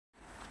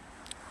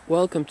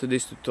Welcome to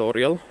this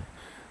tutorial.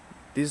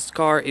 This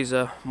car is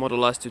a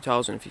Model S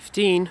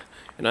 2015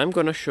 and I'm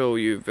gonna show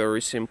you very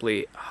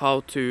simply how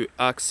to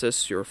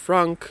access your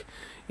frunk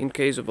in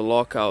case of a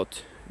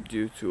lockout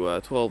due to a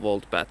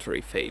 12-volt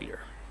battery failure.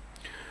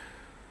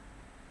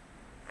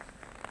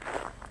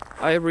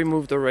 I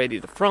removed already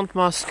the front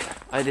mask,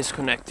 I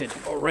disconnected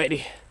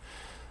already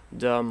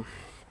the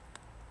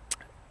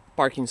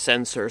parking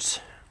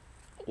sensors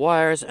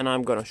wires, and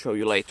I'm gonna show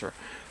you later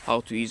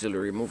how to easily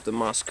remove the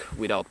mask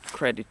without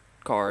credit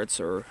cards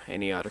or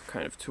any other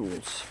kind of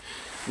tools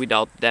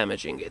without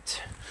damaging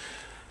it.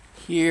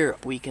 Here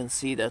we can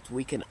see that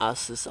we can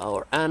access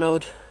our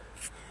anode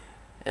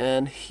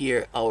and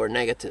here our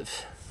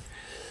negative.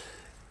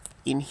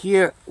 In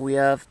here we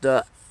have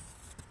the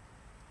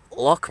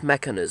lock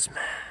mechanism,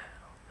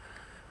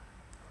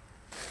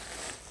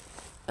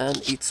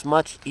 and it's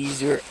much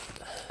easier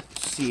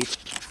to see it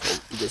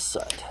from this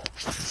side.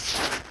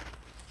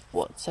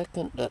 One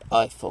second that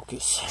I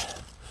focus.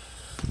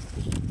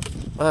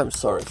 I'm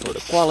sorry for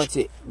the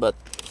quality, but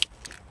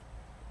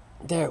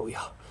there we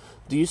are.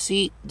 Do you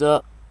see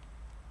the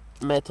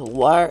metal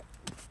wire?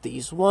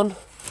 This one.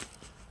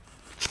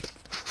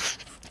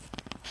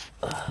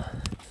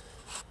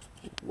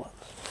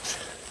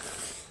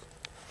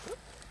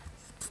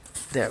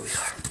 There we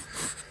are.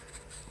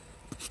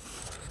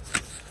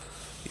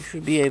 You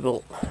should be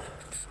able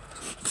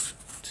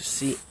to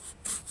see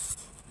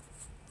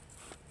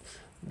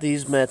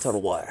this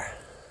metal wire,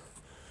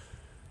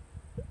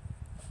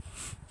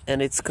 and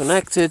it's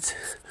connected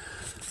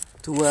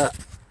to a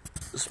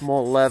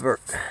small lever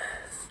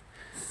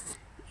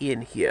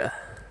in here.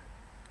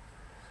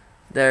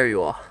 There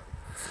you are.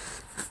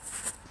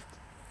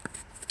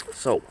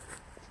 So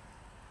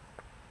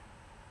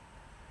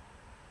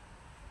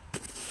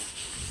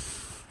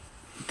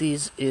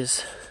this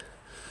is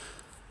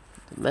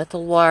the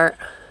metal wire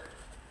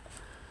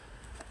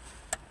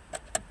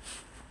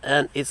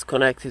and it's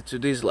connected to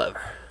this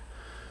lever.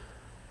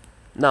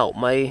 Now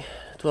my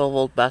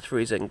 12-volt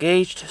battery is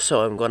engaged,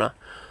 so I'm gonna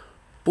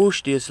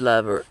push this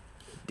lever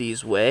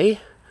this way.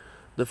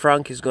 The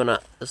frunk is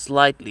gonna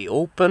slightly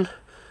open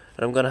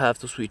and I'm gonna have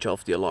to switch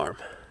off the alarm.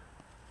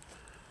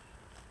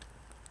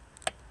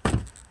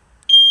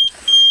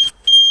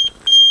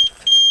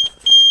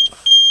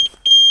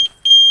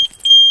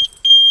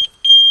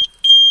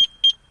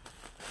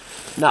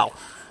 Now,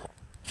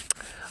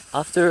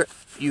 after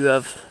you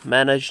have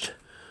managed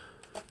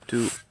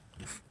to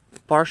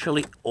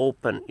partially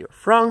open your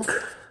frunk,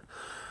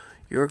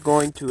 you're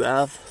going to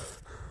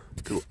have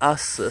to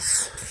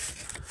access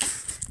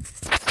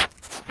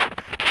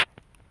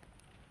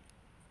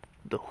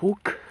the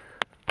hook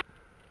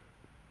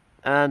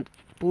and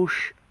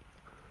push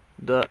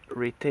the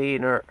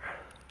retainer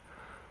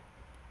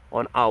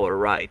on our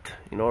right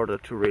in order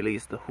to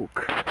release the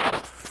hook.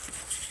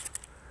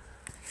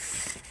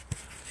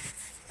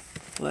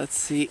 Let's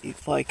see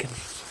if I can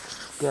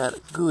get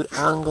a good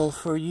angle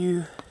for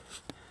you.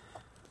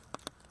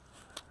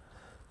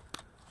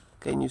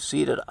 Can you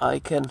see that I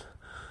can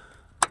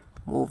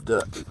move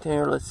the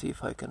retainer? Let's see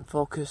if I can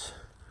focus.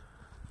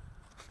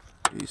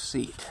 Do you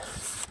see it?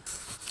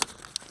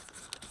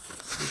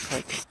 If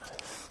I can.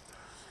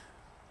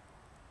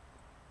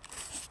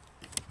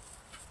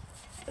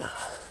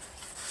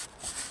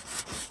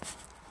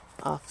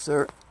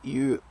 After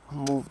you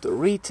move the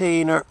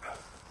retainer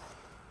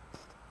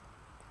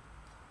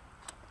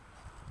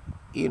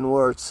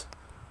inwards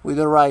with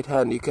the right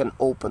hand, you can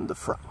open the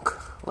frunk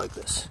like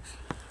this.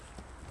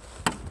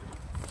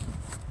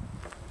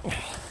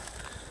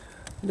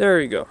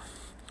 There you go.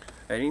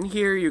 And in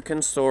here you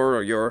can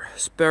store your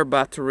spare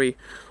battery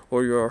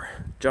or your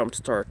jump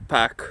start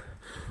pack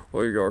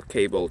or your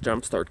cable,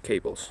 jump start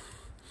cables.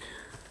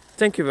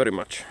 Thank you very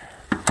much.